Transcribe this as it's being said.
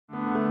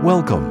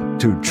Welcome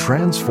to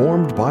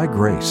Transformed by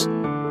Grace,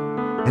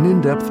 an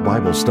in-depth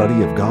Bible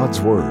study of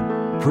God's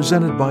Word,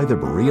 presented by the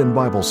Berean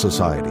Bible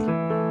Society.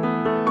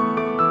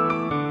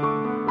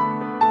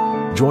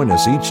 Join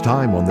us each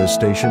time on this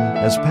station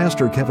as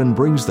Pastor Kevin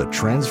brings the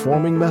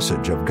transforming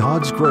message of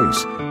God's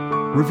grace,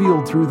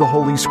 revealed through the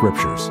Holy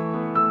Scriptures.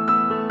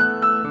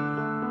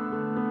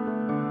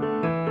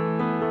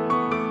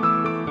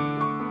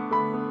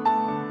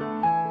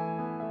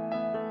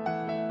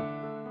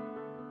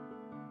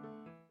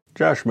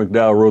 Josh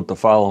McDowell wrote the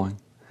following: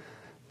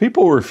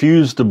 people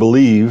refuse to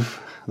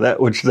believe that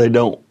which they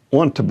don't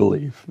want to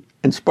believe,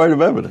 in spite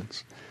of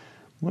evidence.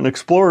 When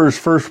explorers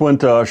first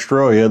went to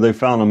Australia, they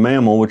found a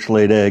mammal which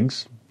laid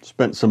eggs,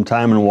 spent some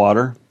time in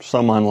water,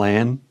 some on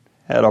land,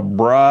 had a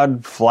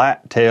broad,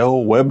 flat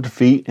tail, webbed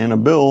feet, and a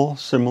bill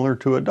similar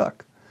to a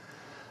duck.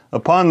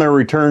 Upon their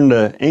return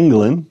to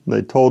England,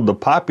 they told the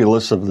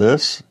populace of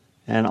this,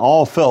 and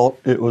all felt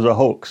it was a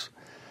hoax.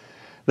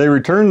 They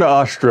returned to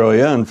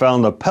Australia and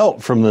found a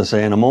pelt from this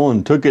animal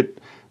and took it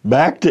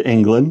back to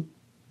England,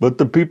 but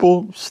the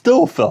people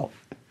still felt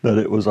that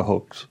it was a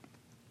hoax.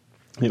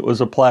 It was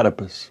a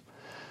platypus.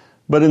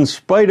 But in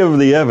spite of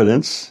the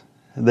evidence,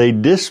 they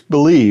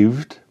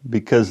disbelieved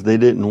because they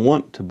didn't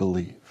want to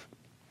believe.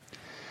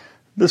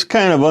 This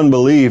kind of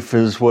unbelief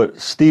is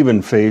what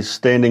Stephen faced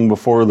standing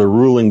before the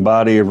ruling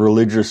body of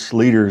religious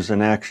leaders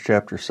in Acts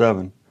chapter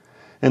 7.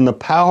 In the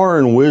power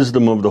and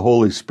wisdom of the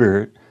Holy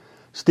Spirit,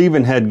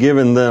 Stephen had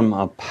given them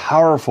a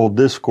powerful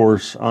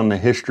discourse on the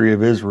history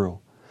of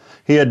Israel.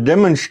 He had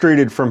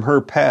demonstrated from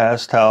her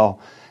past how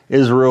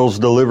Israel's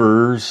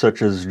deliverers,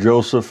 such as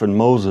Joseph and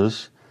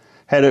Moses,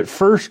 had at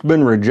first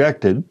been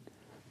rejected,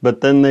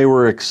 but then they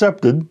were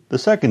accepted the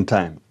second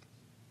time.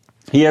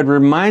 He had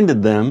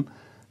reminded them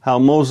how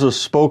Moses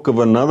spoke of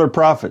another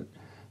prophet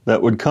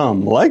that would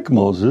come, like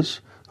Moses,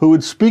 who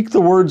would speak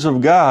the words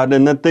of God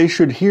and that they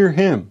should hear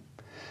him.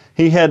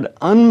 He had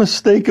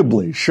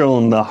unmistakably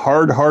shown the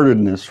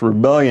hard-heartedness,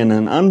 rebellion,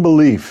 and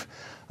unbelief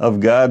of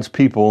God's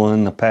people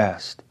in the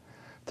past.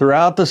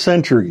 Throughout the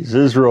centuries,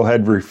 Israel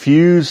had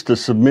refused to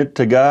submit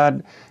to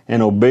God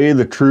and obey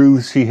the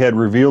truths he had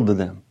revealed to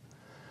them.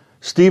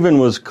 Stephen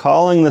was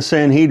calling the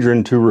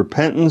Sanhedrin to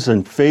repentance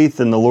and faith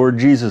in the Lord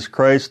Jesus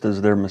Christ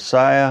as their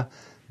Messiah,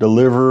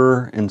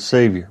 deliverer, and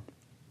Savior.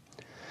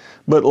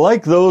 But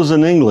like those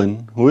in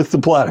England with the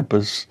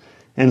platypus,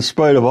 in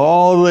spite of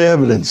all the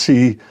evidence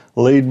he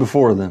laid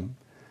before them,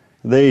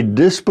 they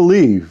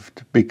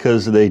disbelieved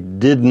because they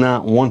did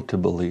not want to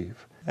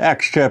believe.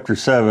 Acts chapter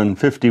 7,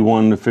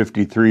 51 to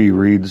 53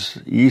 reads,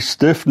 "Ye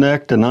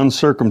stiff-necked and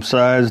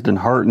uncircumcised in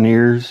heart and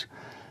ears,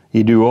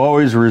 ye do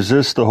always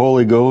resist the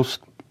Holy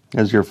Ghost,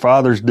 as your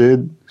fathers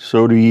did,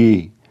 so do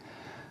ye.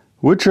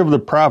 Which of the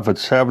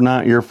prophets have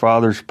not your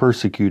fathers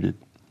persecuted?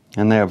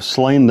 And they have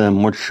slain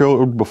them which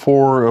showed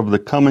before of the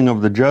coming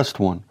of the just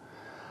one,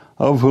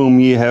 of whom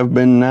ye have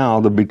been now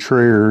the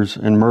betrayers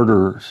and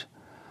murderers,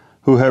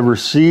 who have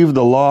received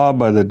the law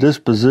by the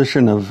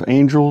disposition of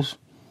angels,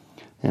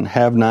 and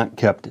have not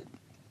kept it."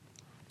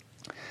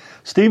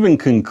 Stephen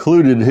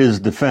concluded his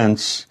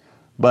defense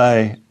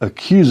by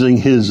accusing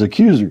his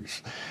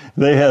accusers.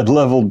 They had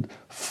leveled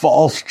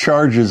false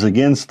charges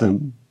against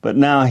him, but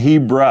now he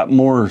brought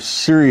more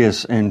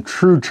serious and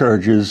true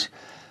charges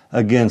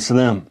against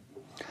them.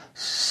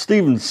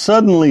 Stephen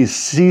suddenly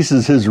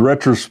ceases his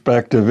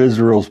retrospect of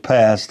Israel's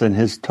past, and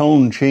his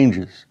tone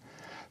changes.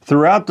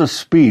 Throughout the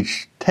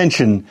speech,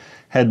 tension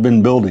had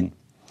been building.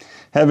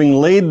 Having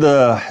laid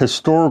the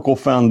historical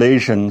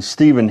foundation,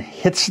 Stephen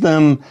hits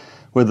them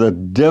with a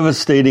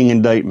devastating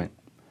indictment.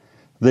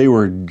 They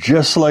were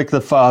just like the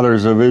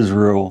fathers of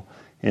Israel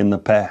in the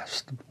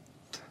past.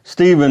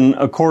 Stephen,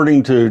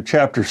 according to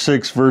chapter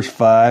 6, verse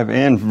 5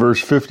 and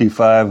verse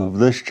 55 of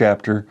this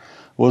chapter,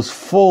 was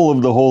full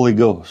of the Holy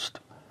Ghost.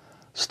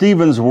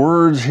 Stephen's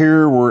words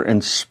here were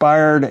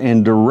inspired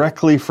and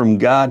directly from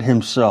God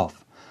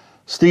himself.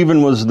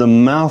 Stephen was the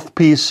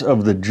mouthpiece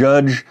of the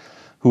judge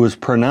who was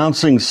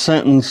pronouncing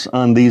sentence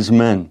on these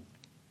men.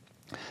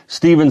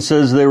 Stephen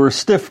says they were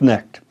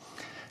stiff-necked,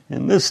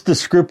 and this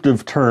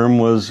descriptive term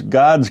was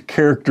God's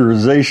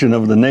characterization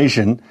of the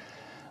nation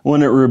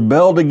when it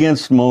rebelled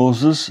against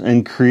Moses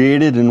and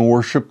created and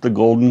worshipped the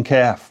golden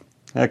calf.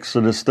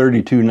 Exodus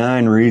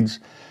 32:9 reads,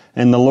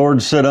 "And the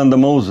Lord said unto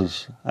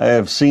Moses, I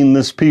have seen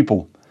this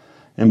people,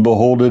 and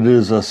behold, it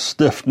is a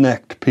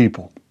stiff-necked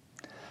people."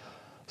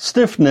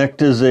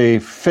 Stiff-necked is a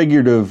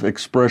figurative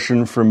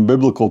expression from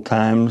biblical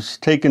times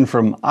taken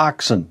from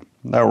oxen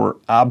that were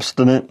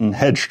obstinate and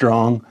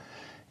headstrong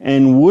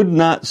and would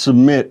not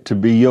submit to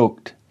be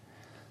yoked.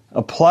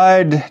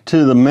 Applied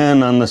to the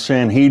men on the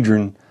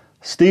Sanhedrin,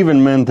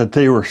 Stephen meant that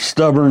they were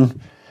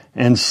stubborn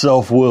and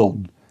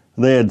self-willed.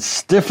 They had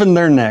stiffened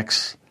their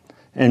necks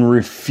and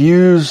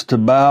refused to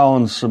bow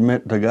and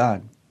submit to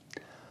God.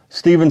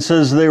 Stephen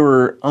says they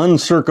were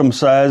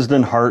uncircumcised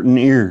in heart and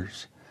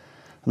ears.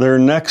 Their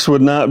necks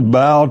would not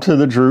bow to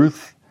the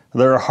truth,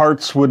 their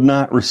hearts would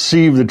not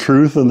receive the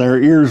truth, and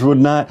their ears would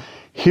not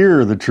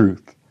hear the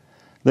truth.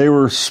 They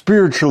were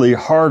spiritually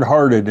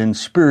hard-hearted and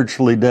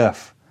spiritually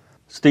deaf.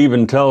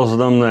 Stephen tells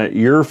them that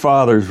your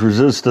fathers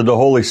resisted the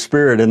Holy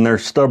Spirit in their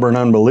stubborn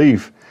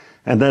unbelief,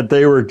 and that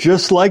they were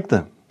just like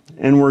them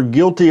and were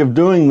guilty of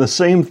doing the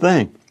same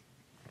thing.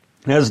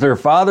 As their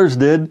fathers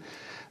did,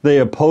 they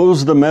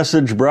opposed the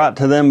message brought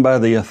to them by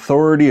the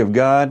authority of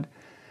God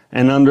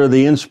and under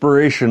the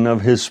inspiration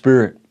of His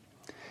Spirit.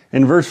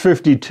 In verse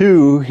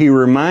 52, he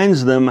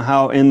reminds them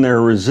how in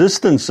their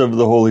resistance of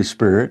the Holy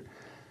Spirit,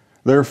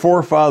 their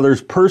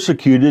forefathers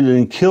persecuted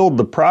and killed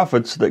the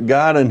prophets that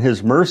God in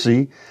His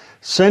mercy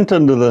sent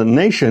unto the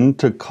nation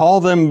to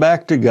call them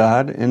back to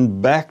God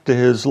and back to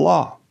His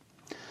law.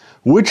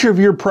 Which of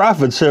your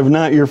prophets have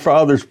not your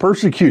fathers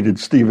persecuted?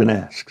 Stephen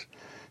asks.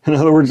 In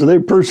other words, they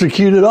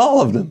persecuted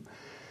all of them.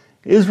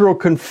 Israel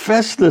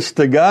confessed this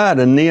to God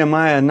in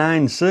Nehemiah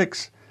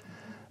 9:6.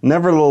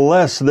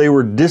 Nevertheless, they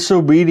were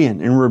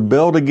disobedient and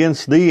rebelled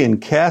against thee and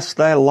cast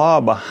thy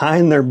law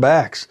behind their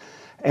backs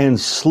and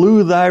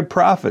slew thy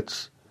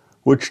prophets,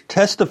 which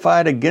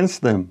testified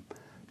against them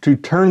to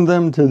turn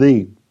them to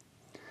thee.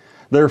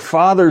 Their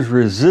fathers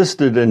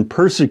resisted and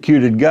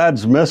persecuted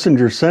God's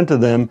messenger sent to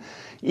them,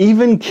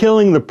 even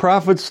killing the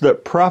prophets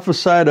that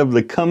prophesied of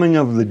the coming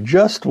of the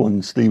just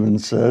one, Stephen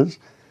says,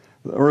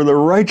 or the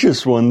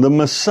righteous one, the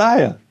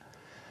Messiah.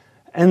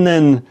 And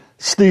then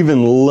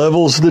Stephen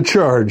levels the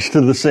charge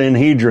to the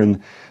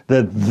Sanhedrin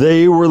that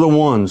they were the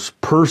ones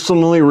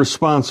personally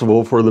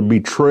responsible for the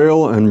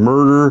betrayal and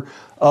murder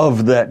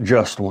of that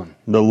just one,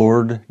 the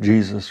Lord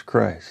Jesus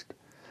Christ.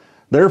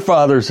 Their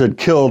fathers had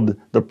killed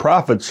the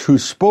prophets who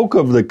spoke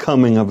of the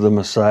coming of the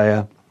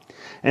Messiah,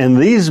 and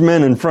these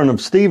men in front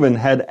of Stephen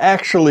had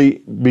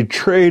actually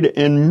betrayed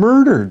and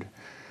murdered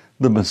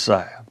the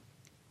Messiah.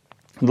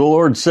 The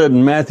Lord said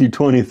in Matthew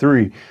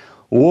 23,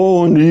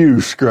 "Woe unto you,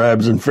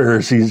 scribes and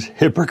Pharisees,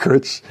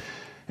 hypocrites,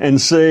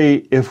 and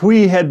say, if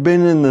we had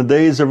been in the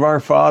days of our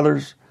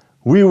fathers,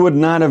 we would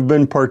not have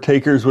been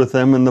partakers with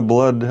them in the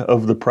blood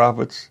of the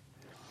prophets.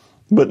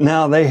 But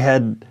now they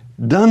had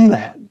done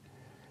that,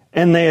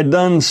 and they had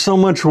done so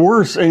much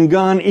worse and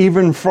gone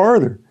even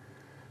farther.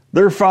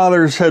 Their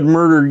fathers had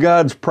murdered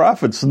God's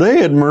prophets. They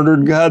had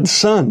murdered God's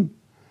Son.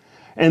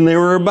 And they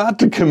were about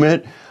to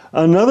commit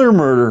another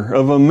murder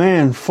of a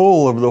man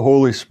full of the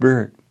Holy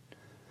Spirit."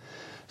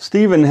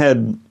 Stephen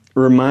had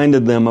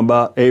reminded them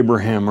about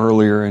Abraham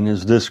earlier in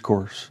his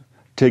discourse.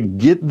 To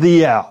get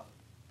thee out,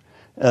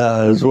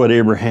 is what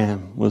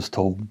Abraham was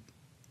told.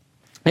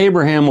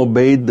 Abraham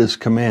obeyed this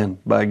command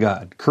by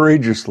God,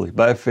 courageously,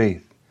 by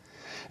faith.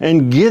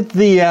 And get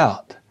thee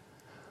out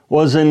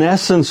was in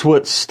essence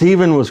what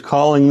Stephen was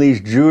calling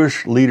these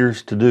Jewish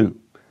leaders to do.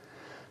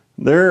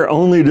 Their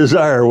only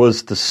desire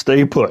was to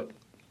stay put,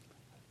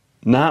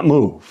 not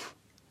move,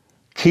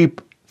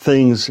 keep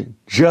things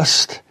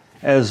just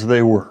as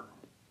they were.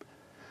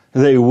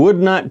 They would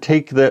not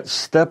take that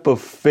step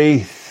of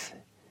faith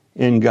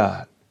in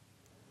God,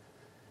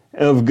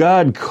 of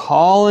God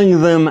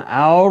calling them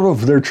out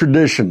of their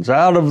traditions,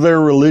 out of their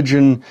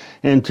religion,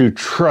 and to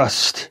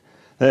trust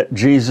that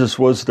Jesus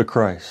was the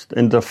Christ,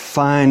 and to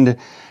find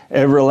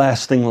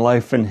everlasting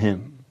life in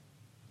Him.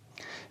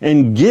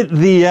 And get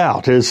thee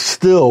out is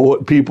still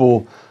what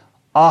people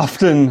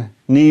often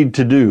need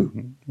to do,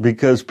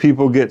 because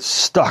people get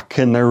stuck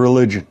in their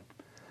religion.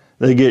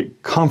 They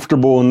get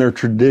comfortable in their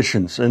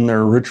traditions and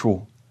their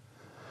ritual.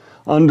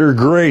 Under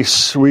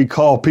grace, we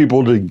call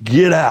people to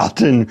get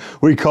out, and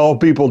we call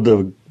people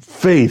to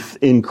faith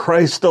in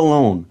Christ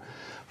alone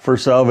for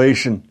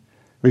salvation,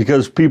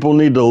 because people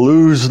need to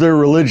lose their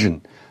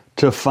religion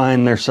to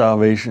find their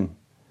salvation.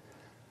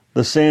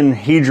 The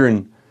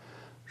Sanhedrin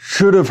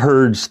should have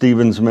heard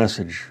Stephen's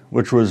message,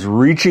 which was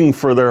reaching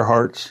for their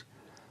hearts,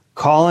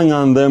 calling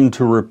on them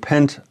to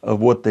repent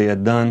of what they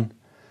had done.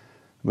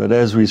 But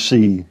as we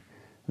see,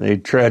 they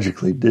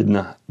tragically did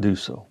not do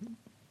so.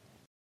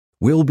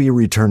 We'll be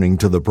returning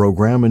to the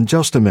program in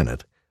just a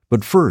minute,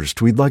 but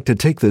first we'd like to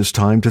take this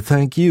time to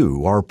thank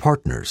you, our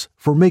partners,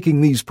 for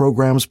making these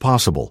programs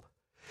possible.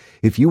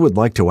 If you would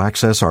like to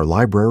access our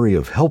library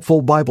of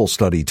helpful Bible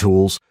study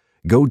tools,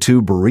 go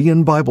to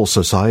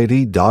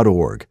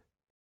BereanBibleSociety.org.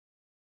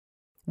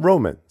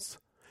 Romans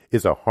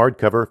is a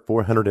hardcover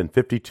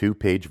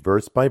 452-page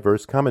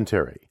verse-by-verse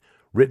commentary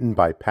written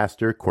by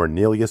Pastor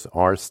Cornelius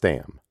R.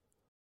 Stam.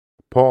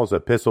 Paul's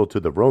epistle to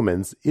the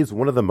Romans is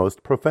one of the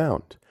most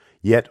profound,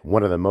 yet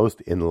one of the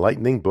most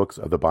enlightening books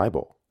of the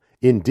Bible,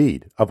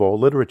 indeed of all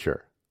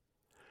literature.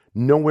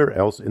 Nowhere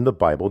else in the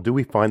Bible do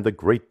we find the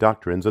great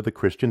doctrines of the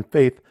Christian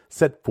faith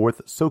set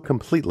forth so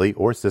completely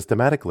or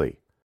systematically.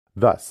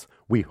 Thus,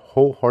 we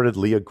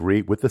wholeheartedly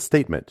agree with the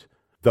statement,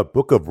 the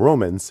book of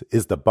Romans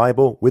is the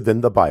Bible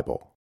within the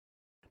Bible.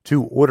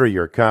 To order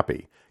your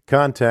copy,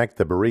 contact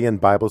the Berean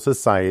Bible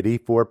Society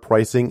for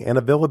pricing and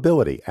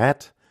availability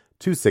at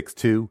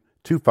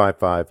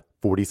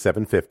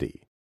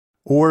 262-255-4750,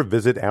 or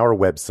visit our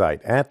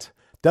website at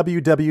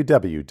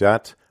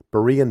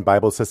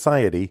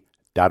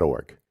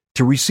www.BereanBibleSociety.org.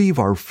 To receive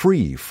our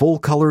free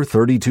full-color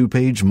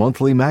 32-page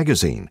monthly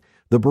magazine,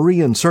 The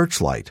Berean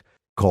Searchlight,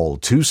 call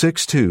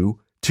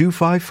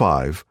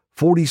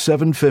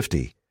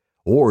 262-255-4750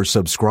 or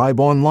subscribe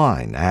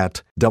online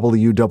at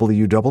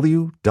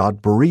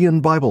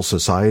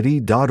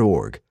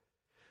www.bereanbiblesociety.org.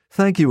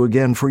 Thank you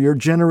again for your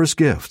generous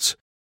gifts.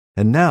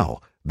 And now,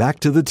 back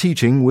to the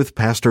teaching with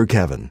Pastor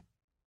Kevin.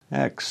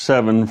 Acts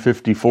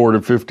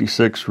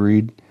 7:54-56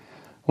 read,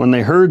 "When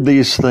they heard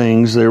these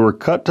things, they were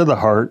cut to the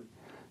heart,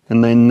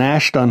 and they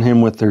gnashed on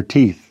him with their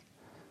teeth.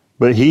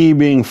 But he,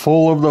 being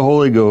full of the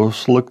Holy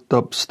Ghost, looked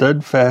up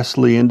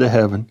steadfastly into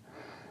heaven,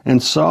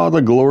 and saw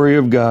the glory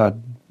of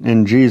God,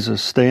 and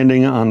Jesus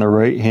standing on the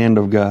right hand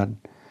of God,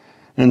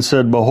 and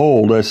said,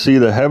 Behold, I see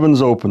the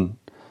heavens open,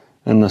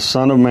 and the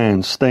Son of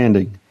Man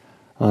standing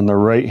on the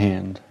right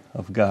hand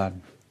of God."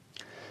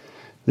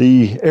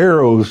 The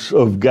arrows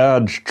of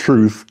God's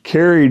truth,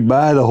 carried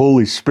by the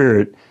Holy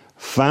Spirit,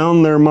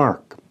 found their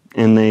mark,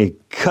 and they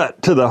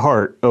cut to the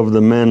heart of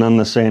the men on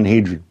the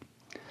Sanhedrin.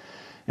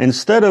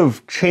 Instead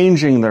of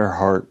changing their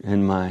heart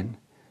and mind,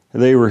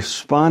 they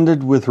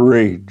responded with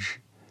rage.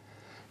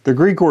 The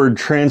Greek word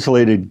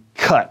translated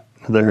cut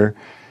there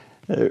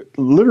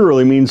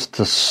literally means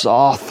to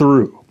saw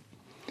through.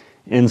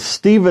 And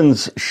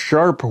Stephen's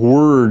sharp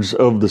words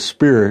of the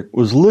Spirit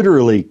was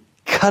literally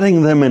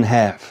cutting them in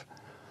half.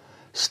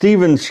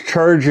 Stephen's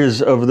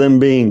charges of them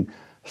being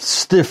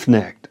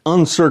stiff-necked,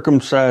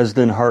 uncircumcised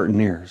in heart and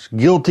ears,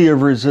 guilty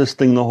of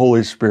resisting the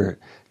Holy Spirit,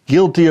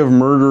 guilty of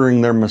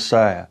murdering their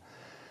Messiah.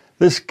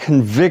 This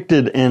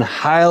convicted and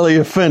highly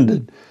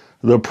offended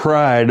the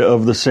pride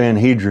of the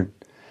Sanhedrin,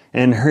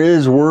 and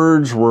his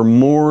words were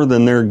more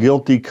than their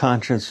guilty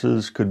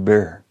consciences could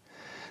bear.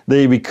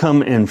 They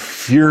become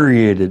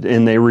infuriated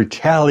and they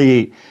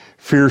retaliate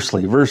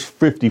fiercely. Verse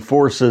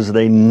 54 says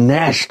they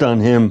gnashed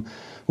on him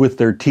with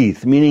their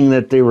teeth, meaning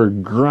that they were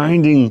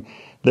grinding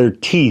their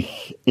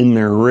teeth in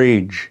their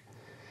rage.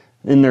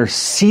 In their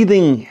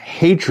seething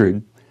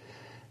hatred,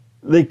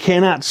 they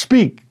cannot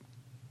speak,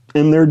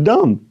 and they're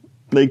dumb.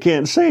 They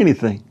can't say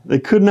anything. They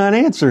could not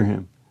answer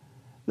him.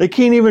 They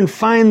can't even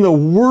find the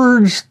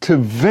words to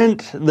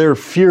vent their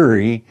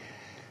fury,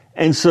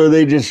 and so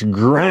they just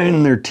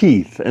grind their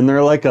teeth, and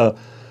they're like a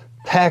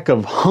pack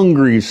of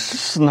hungry,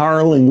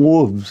 snarling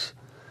wolves.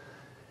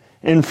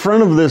 In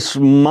front of this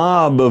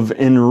mob of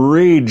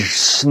enraged,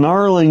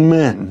 snarling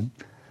men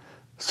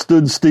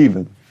stood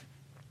Stephen,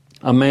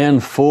 a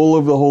man full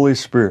of the Holy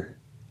Spirit,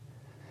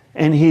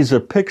 and he's a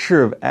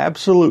picture of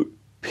absolute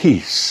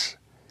peace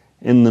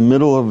in the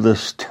middle of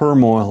this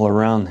turmoil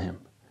around him.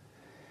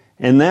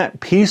 And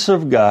that peace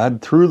of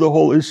God, through the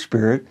Holy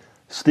Spirit,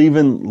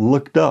 Stephen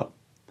looked up.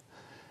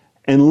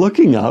 And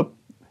looking up,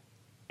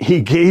 he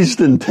gazed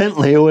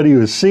intently at what he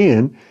was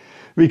seeing,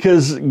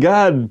 because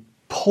God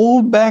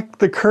pulled back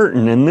the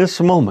curtain in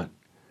this moment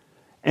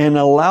and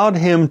allowed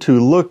him to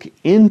look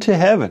into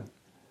heaven.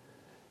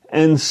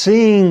 And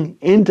seeing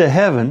into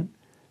heaven,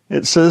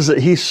 it says that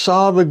he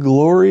saw the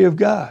glory of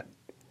God.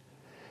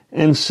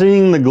 And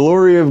seeing the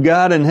glory of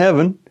God in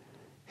heaven,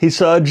 he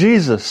saw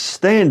Jesus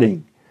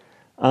standing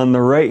on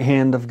the right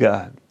hand of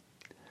God.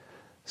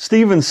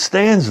 Stephen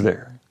stands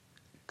there,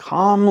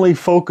 calmly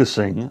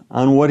focusing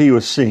on what he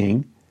was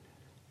seeing,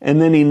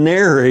 and then he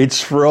narrates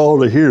for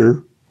all to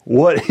hear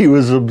what he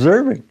was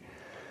observing.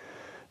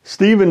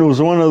 Stephen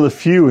was one of the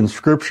few in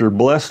Scripture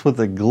blessed with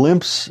a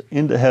glimpse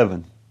into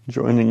heaven,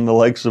 joining the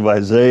likes of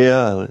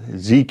Isaiah,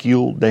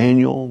 Ezekiel,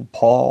 Daniel,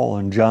 Paul,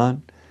 and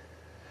John.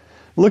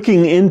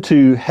 Looking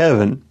into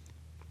heaven,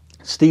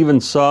 Stephen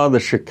saw the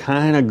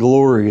Shekinah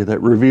glory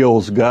that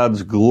reveals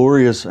God's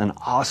glorious and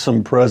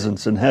awesome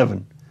presence in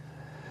heaven.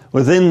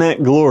 Within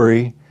that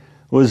glory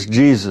was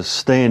Jesus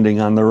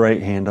standing on the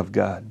right hand of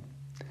God.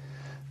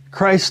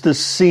 Christ is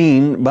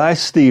seen by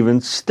Stephen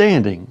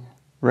standing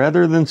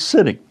rather than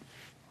sitting.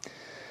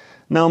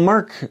 Now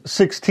Mark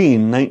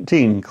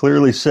 16:19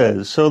 clearly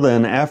says, "So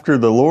then, after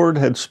the Lord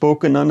had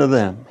spoken unto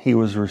them, he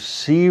was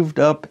received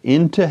up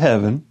into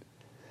heaven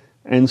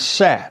and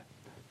sat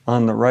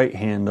on the right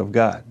hand of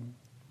God."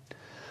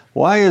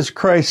 Why is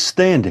Christ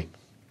standing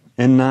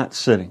and not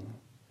sitting?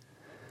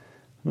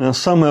 Now,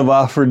 some have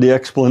offered the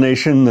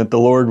explanation that the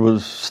Lord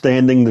was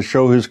standing to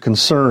show his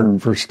concern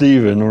for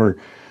Stephen or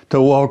to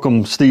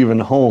welcome Stephen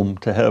home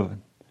to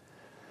heaven.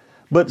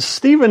 But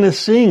Stephen is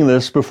seeing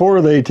this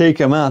before they take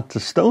him out to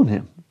stone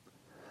him.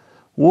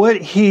 What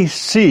he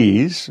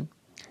sees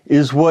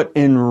is what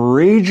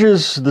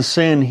enrages the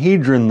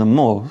Sanhedrin the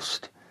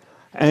most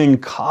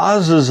and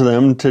causes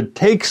them to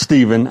take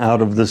Stephen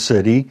out of the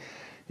city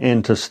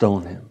and to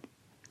stone him.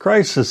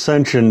 Christ's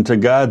ascension to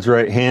God's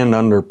right hand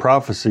under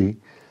prophecy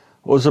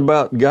was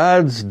about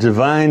God's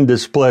divine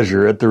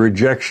displeasure at the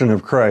rejection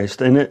of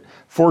Christ, and it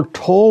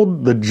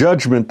foretold the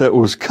judgment that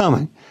was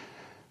coming,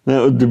 that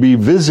was to be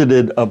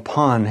visited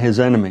upon his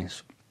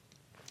enemies.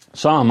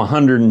 Psalm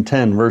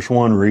 110 verse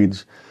 1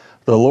 reads,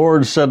 "The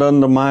Lord said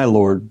unto my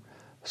Lord,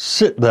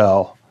 Sit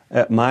thou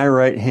at my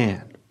right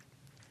hand,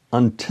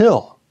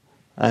 until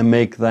I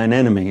make thine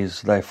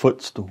enemies thy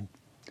footstool."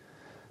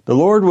 The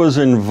Lord was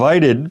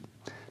invited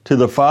to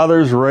the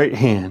Father's right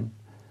hand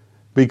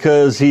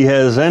because he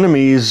has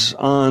enemies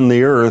on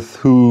the earth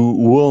who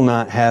will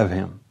not have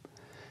him.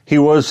 He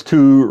was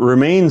to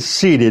remain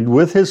seated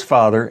with his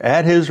Father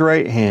at his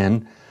right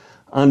hand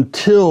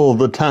until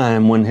the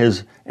time when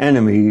his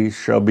enemies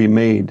shall be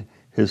made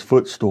his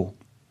footstool.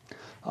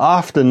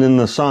 Often in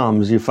the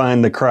Psalms you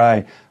find the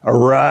cry,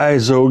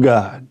 "Arise, O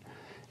God,"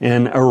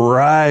 and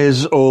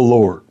 "Arise, O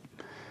Lord."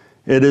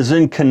 It is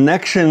in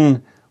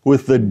connection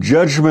with the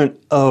judgment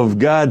of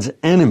God's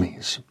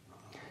enemies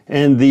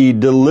and the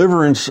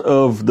deliverance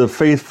of the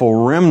faithful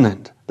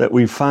remnant that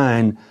we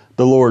find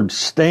the Lord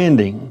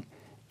standing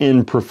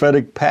in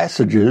prophetic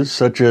passages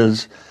such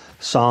as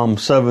Psalm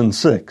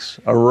 7:6.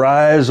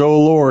 "Arise, O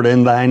Lord,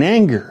 in thine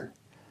anger.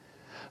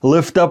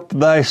 Lift up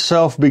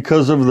thyself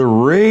because of the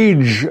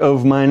rage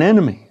of mine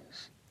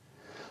enemies."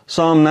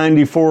 Psalm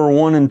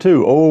 94:1 and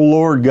 2. "O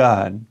Lord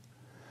God,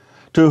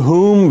 to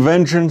whom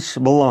vengeance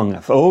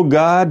belongeth. O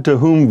God, to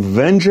whom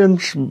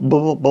vengeance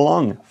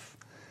belongeth.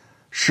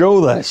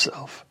 Show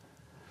thyself.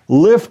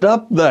 Lift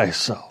up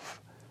thyself,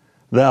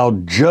 thou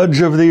judge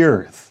of the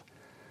earth.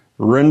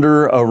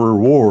 Render a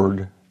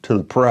reward to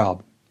the proud."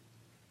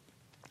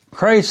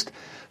 Christ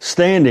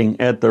standing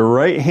at the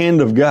right hand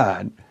of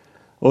God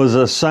was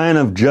a sign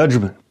of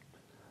judgment,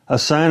 a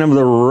sign of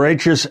the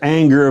righteous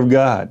anger of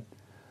God,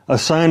 a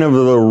sign of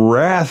the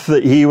wrath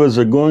that he was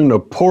going to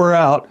pour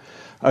out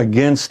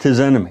against his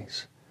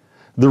enemies.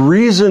 The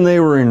reason they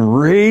were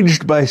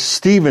enraged by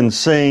Stephen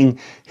saying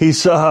he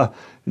saw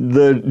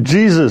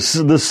Jesus,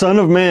 the Son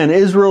of Man,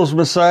 Israel's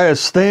Messiah,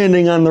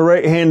 standing on the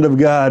right hand of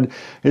God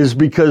is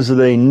because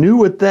they knew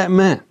what that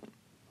meant.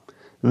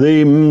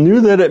 They knew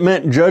that it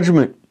meant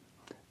judgment,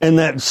 and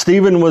that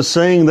Stephen was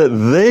saying that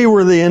they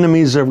were the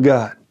enemies of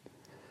God,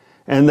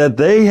 and that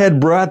they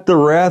had brought the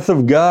wrath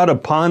of God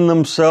upon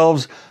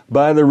themselves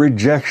by the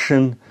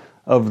rejection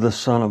of the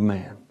Son of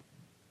Man.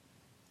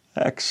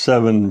 Acts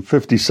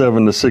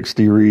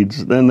 7:57-60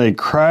 reads, "Then they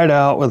cried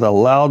out with a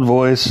loud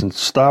voice and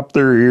stopped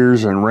their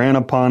ears and ran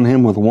upon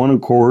him with one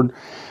accord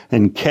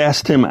and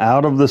cast him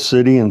out of the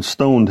city and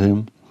stoned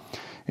him.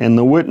 And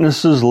the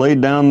witnesses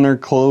laid down their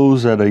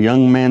clothes at a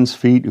young man's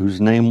feet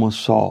whose name was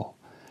Saul.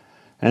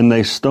 And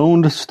they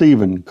stoned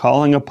Stephen,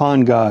 calling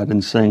upon God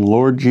and saying,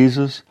 Lord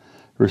Jesus,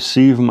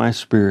 receive my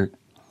spirit.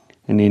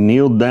 And he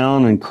kneeled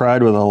down and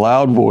cried with a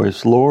loud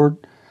voice, Lord,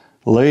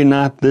 lay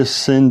not this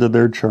sin to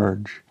their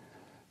charge.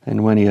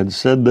 And when he had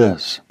said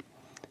this,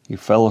 he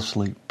fell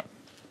asleep."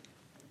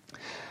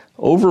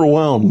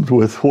 Overwhelmed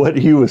with what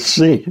he was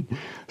seeing,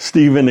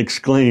 Stephen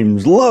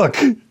exclaims, "Look,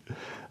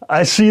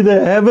 I see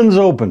the heavens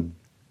open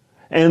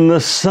and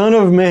the Son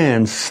of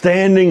Man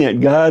standing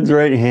at God's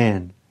right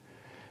hand."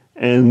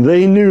 And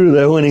they knew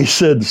that when he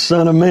said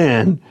Son of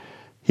Man,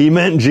 he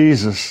meant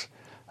Jesus.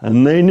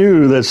 And they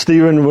knew that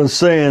Stephen was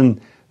saying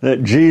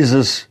that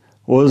Jesus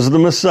was the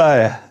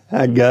Messiah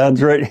at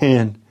God's right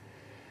hand.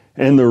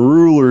 And the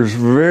rulers,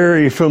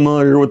 very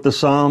familiar with the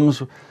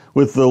Psalms,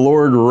 with the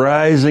Lord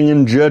rising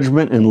in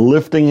judgment and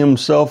lifting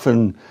himself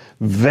in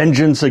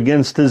vengeance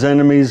against his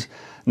enemies,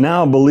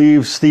 now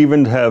believe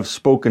Stephen to have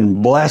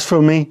spoken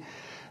blasphemy.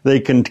 They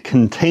can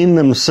contain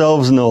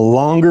themselves no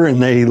longer,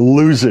 and they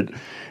lose it.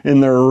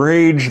 In their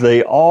rage,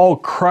 they all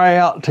cry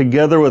out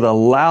together with a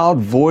loud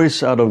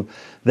voice out of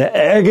the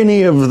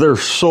agony of their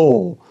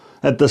soul.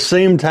 At the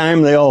same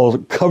time, they all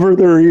cover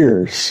their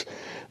ears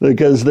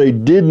because they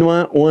did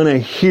not want to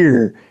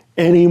hear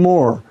any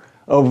more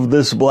of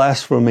this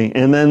blasphemy.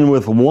 And then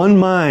with one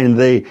mind,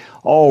 they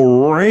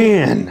all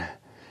ran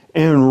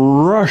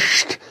and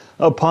rushed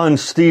upon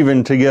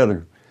Stephen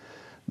together.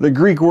 The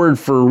Greek word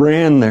for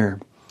ran there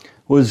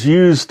was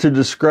used to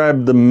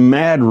describe the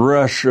mad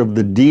rush of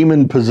the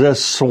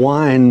demon-possessed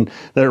swine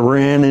that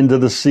ran into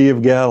the Sea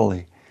of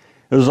Galilee.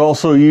 It was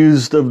also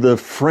used of the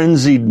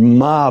frenzied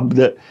mob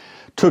that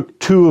took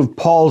two of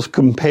Paul's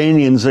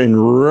companions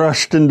and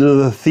rushed into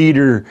the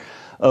theater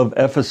of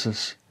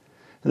Ephesus.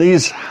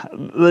 This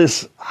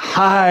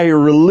high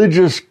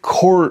religious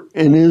court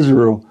in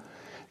Israel,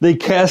 they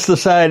cast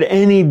aside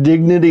any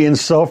dignity and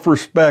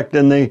self-respect,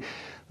 and they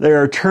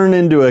are turned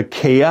into a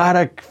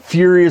chaotic,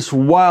 furious,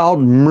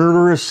 wild,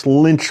 murderous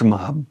lynch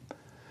mob.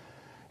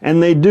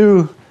 And they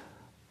do,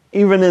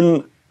 even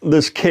in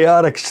this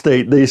chaotic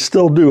state, they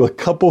still do a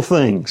couple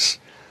things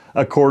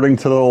according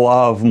to the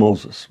law of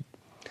Moses.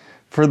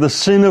 For the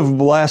sin of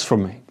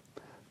blasphemy,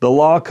 the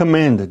law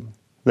commanded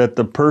that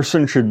the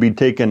person should be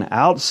taken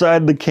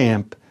outside the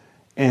camp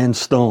and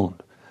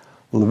stoned.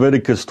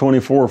 Leviticus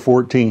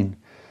 24:14.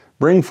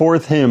 Bring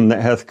forth him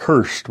that hath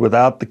cursed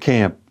without the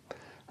camp,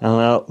 and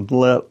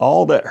let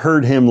all that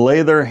heard him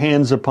lay their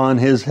hands upon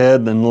his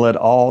head, and let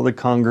all the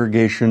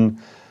congregation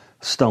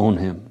stone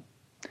him.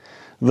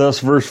 Thus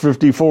verse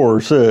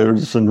 54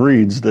 says and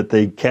reads that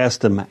they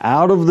cast him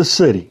out of the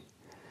city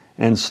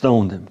and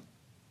stoned him.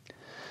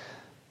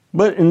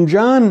 But in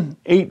John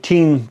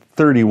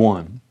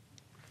 18:31,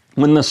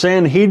 when the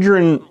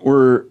Sanhedrin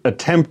were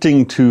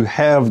attempting to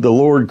have the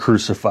Lord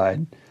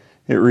crucified,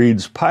 it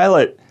reads,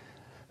 Pilate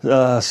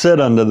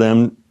said unto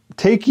them,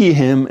 Take ye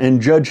him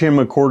and judge him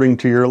according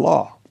to your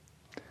law.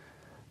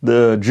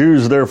 The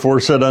Jews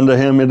therefore said unto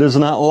him, It is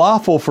not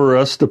lawful for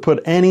us to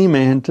put any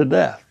man to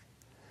death.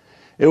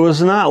 It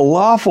was not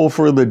lawful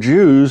for the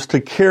Jews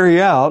to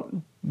carry out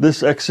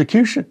this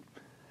execution.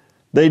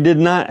 They did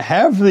not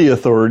have the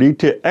authority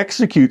to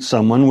execute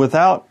someone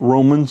without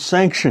Roman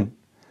sanction.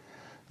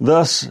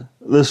 Thus,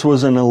 this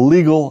was an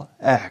illegal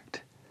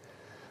act.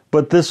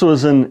 But this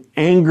was an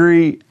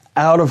angry,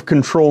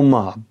 out-of-control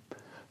mob.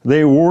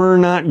 They were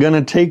not going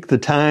to take the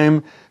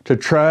time to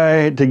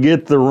try to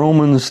get the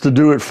Romans to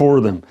do it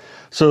for them.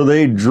 So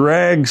they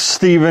dragged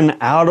Stephen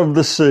out of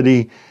the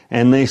city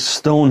and they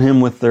stoned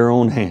him with their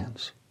own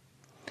hands.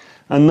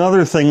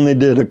 Another thing they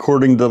did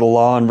according to the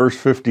law in verse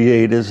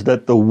 58 is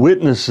that the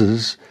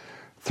witnesses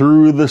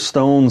threw the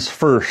stones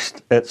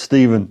first at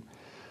Stephen.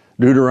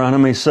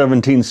 Deuteronomy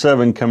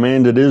 17:7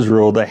 commanded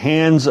Israel, "The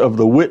hands of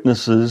the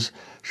witnesses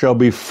shall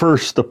be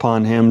first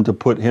upon him to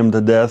put him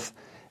to death,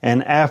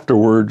 and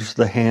afterwards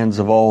the hands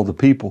of all the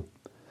people."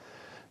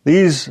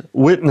 These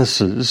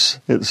witnesses,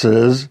 it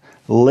says,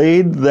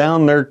 laid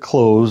down their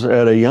clothes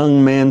at a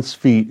young man's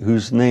feet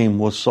whose name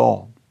was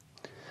Saul.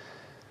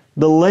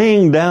 The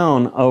laying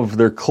down of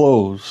their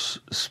clothes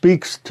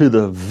speaks to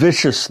the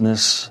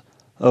viciousness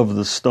of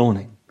the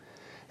stoning.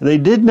 They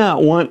did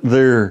not want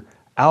their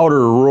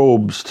outer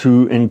robes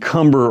to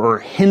encumber or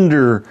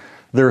hinder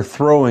their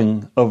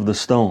throwing of the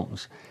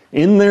stones.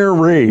 In their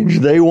rage,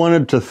 they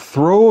wanted to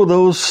throw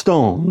those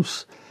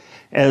stones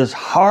as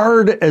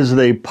hard as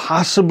they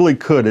possibly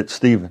could at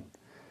Stephen,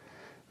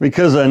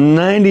 because a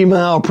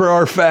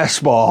 90-mile-per-hour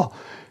fastball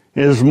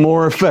is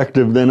more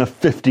effective than a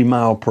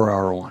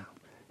 50-mile-per-hour one.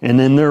 And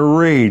in their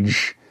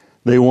rage,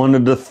 they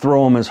wanted to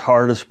throw him as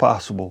hard as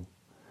possible.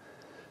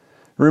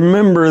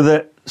 Remember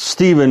that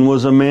Stephen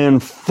was a man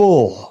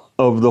full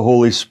of the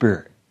Holy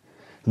Spirit.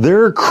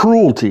 Their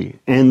cruelty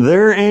and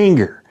their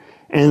anger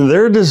and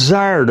their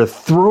desire to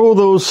throw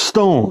those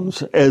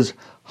stones as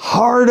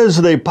hard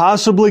as they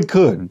possibly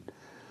could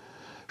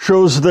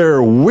shows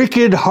their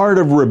wicked heart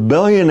of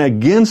rebellion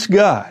against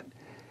God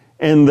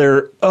and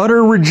their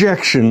utter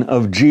rejection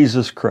of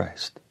Jesus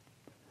Christ.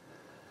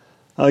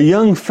 A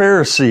young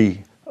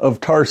Pharisee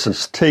of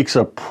Tarsus takes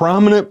a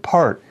prominent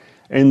part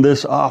in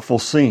this awful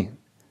scene.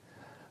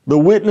 The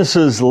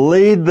witnesses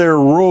laid their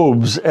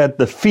robes at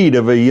the feet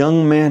of a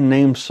young man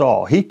named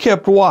Saul. He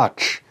kept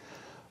watch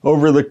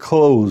over the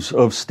clothes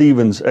of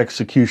Stephen's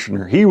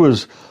executioner. He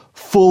was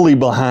fully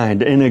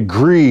behind and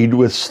agreed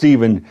with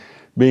Stephen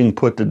being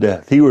put to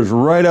death. He was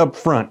right up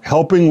front,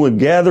 helping with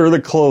gather the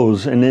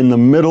clothes and in the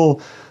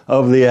middle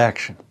of the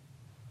action.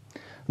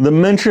 The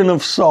mention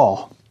of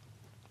Saul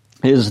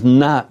is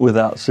not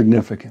without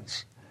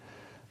significance.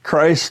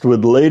 Christ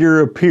would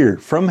later appear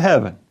from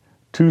heaven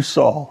to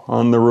Saul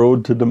on the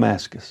road to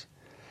Damascus.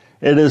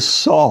 It is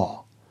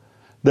Saul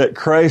that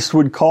Christ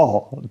would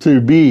call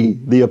to be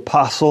the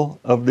apostle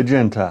of the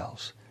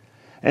Gentiles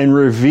and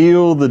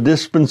reveal the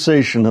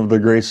dispensation of the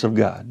grace of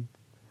God.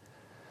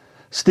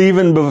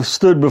 Stephen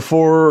stood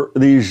before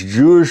these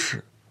Jewish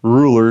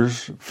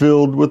rulers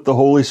filled with the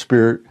Holy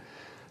Spirit.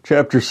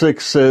 Chapter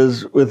 6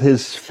 says, with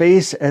his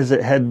face as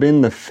it had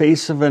been the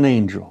face of an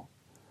angel.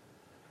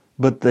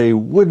 But they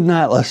would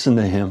not listen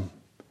to him.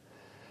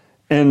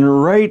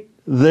 And right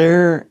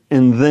there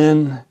and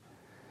then,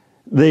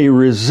 they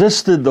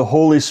resisted the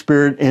Holy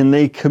Spirit and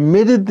they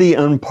committed the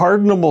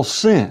unpardonable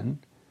sin,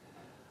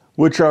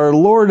 which our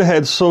Lord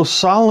had so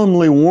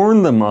solemnly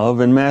warned them of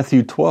in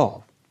Matthew 12.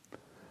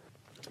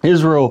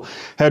 Israel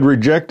had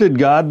rejected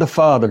God the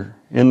Father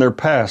in their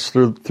past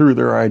through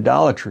their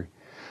idolatry.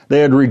 They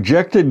had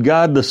rejected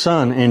God the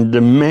Son and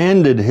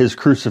demanded his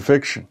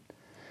crucifixion.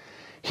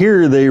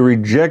 Here they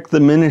reject the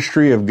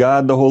ministry of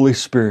God the Holy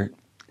Spirit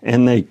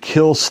and they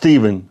kill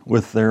Stephen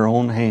with their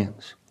own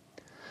hands.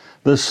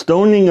 The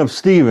stoning of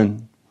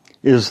Stephen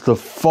is the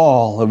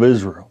fall of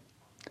Israel.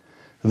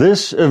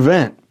 This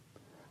event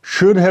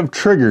should have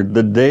triggered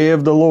the day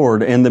of the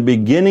Lord and the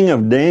beginning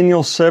of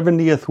Daniel's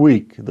 70th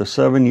week, the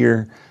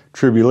 7-year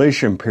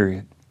tribulation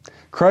period.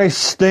 Christ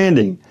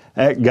standing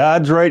at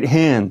God's right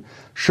hand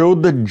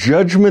showed the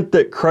judgment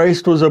that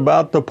Christ was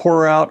about to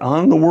pour out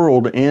on the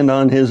world and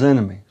on his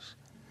enemies.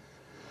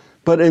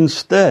 But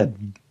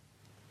instead,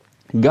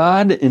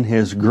 God in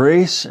his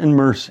grace and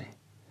mercy,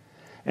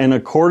 and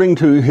according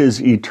to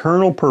his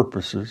eternal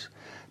purposes,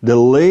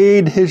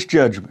 delayed his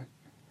judgment.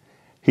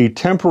 He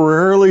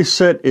temporarily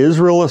set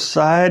Israel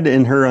aside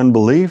in her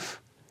unbelief,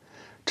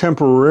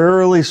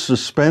 temporarily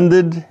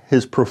suspended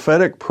his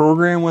prophetic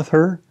program with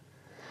her,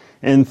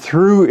 and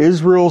through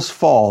Israel's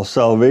fall,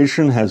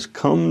 salvation has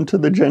come to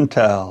the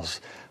Gentiles,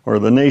 or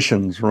the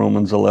nations,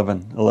 Romans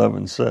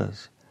 11:11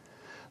 says.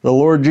 The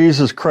Lord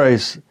Jesus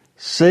Christ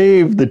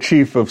saved the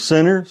chief of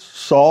sinners,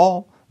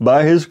 Saul,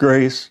 by his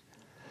grace,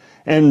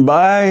 and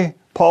by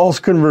Paul's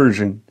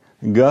conversion,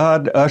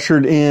 God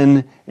ushered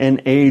in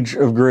an age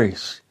of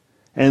grace.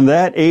 And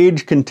that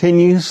age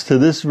continues to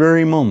this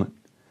very moment.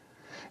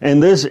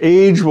 And this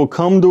age will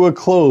come to a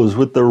close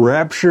with the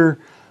rapture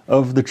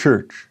of the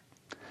church.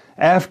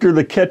 After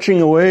the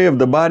catching away of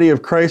the body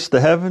of Christ to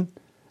heaven,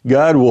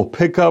 God will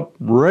pick up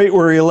right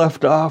where he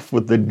left off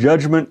with the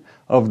judgment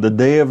of the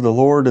day of the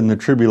Lord and the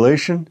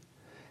tribulation,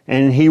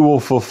 and he will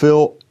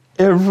fulfill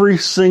every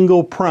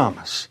single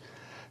promise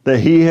that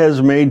he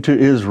has made to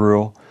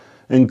Israel,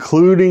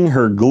 including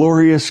her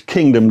glorious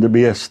kingdom to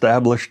be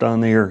established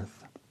on the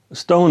earth.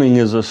 Stoning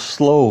is a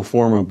slow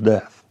form of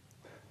death.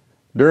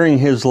 During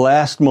his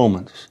last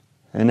moments,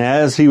 and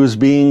as he was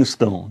being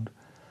stoned,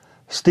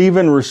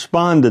 Stephen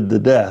responded to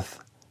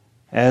death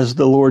as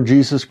the Lord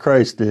Jesus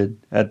Christ did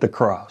at the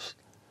cross.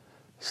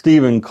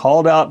 Stephen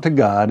called out to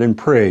God and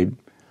prayed,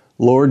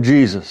 "Lord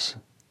Jesus,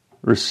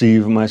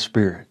 receive my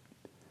spirit."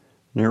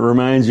 And it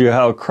reminds you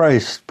how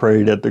Christ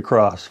prayed at the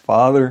cross,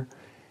 "Father,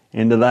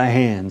 into thy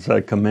hands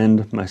I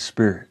commend my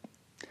spirit."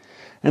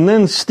 And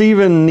then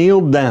Stephen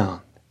kneeled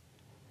down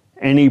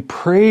and he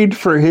prayed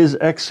for his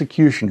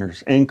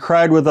executioners and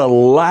cried with a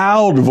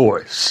loud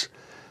voice,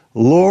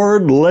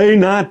 "Lord, lay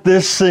not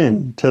this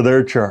sin to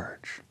their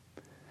charge."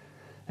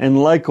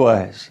 And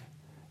likewise,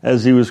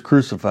 as he was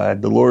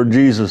crucified, the Lord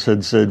Jesus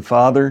had said,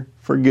 "Father,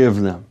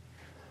 forgive them,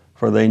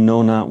 for they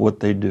know not what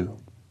they do."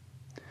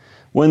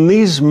 When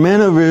these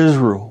men of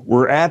Israel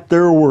were at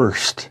their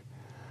worst,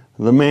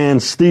 the man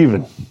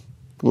Stephen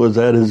was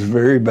at his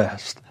very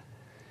best.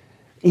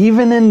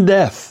 Even in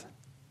death,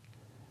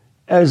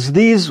 as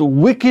these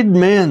wicked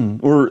men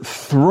were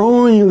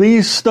throwing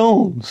these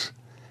stones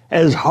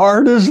as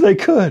hard as they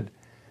could,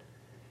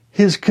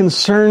 his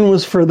concern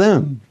was for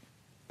them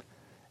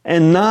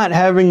and not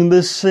having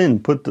this sin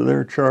put to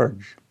their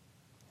charge.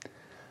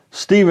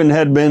 Stephen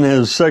had been,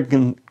 as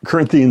 2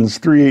 Corinthians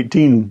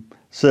 3:18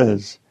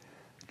 says,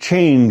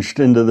 changed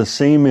into the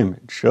same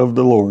image of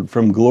the Lord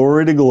from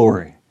glory to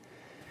glory,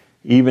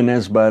 even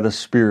as by the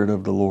Spirit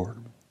of the Lord.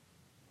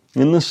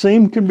 And the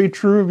same can be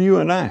true of you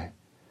and I.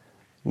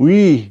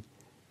 We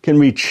can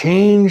be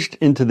changed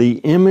into the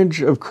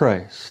image of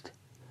Christ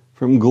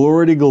from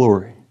glory to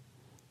glory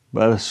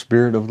by the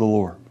Spirit of the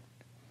Lord.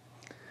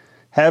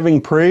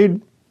 Having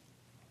prayed,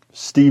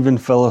 Stephen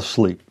fell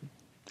asleep,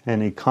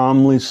 and he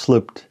calmly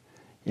slipped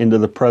into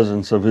the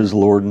presence of his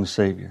Lord and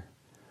Savior.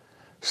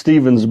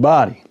 Stephen's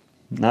body,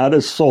 not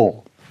his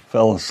soul,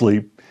 fell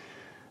asleep.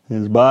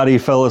 His body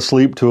fell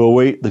asleep to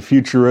await the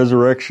future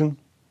resurrection,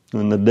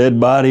 and the dead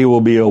body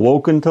will be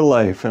awoken to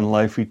life and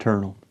life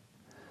eternal.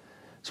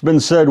 It's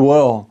been said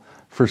well,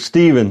 for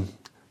Stephen,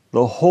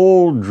 the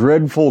whole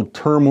dreadful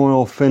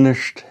turmoil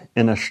finished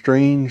in a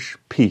strange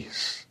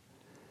peace.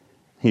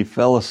 He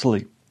fell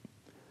asleep.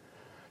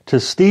 To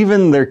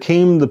Stephen there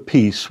came the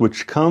peace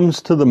which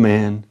comes to the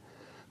man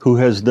who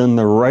has done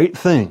the right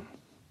thing,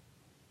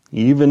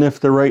 even if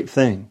the right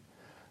thing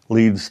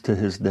leads to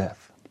his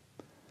death.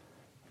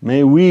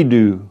 May we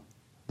do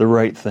the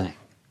right thing,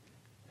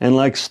 and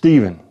like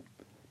Stephen,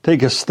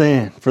 take a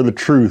stand for the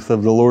truth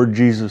of the Lord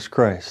Jesus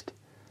Christ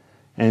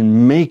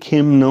and make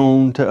him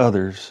known to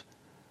others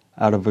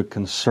out of a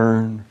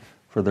concern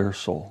for their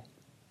soul.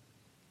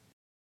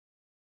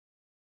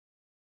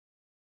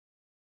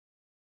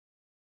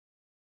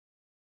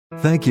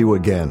 Thank you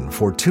again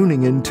for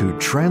tuning in to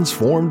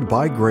Transformed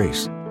by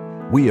Grace.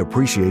 We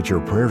appreciate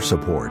your prayer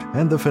support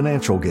and the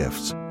financial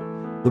gifts.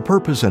 The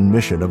purpose and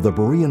mission of the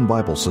Berean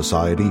Bible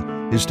Society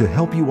is to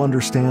help you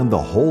understand the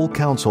whole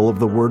counsel of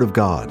the Word of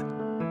God.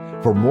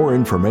 For more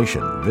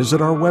information,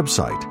 visit our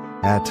website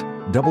at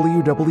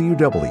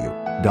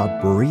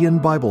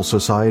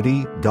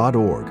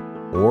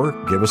www.bereanbiblesociety.org or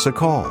give us a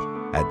call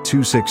at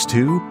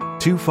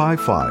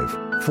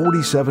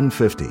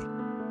 262-255-4750.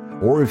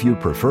 Or if you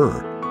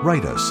prefer,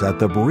 write us at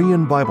the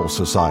Berean Bible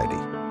Society,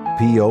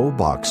 P.O.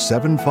 Box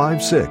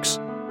 756,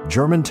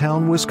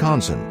 Germantown,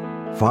 Wisconsin,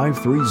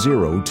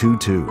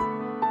 53022.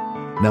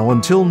 Now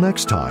until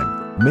next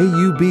time, may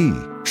you be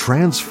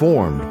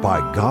transformed by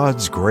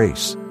God's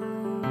grace.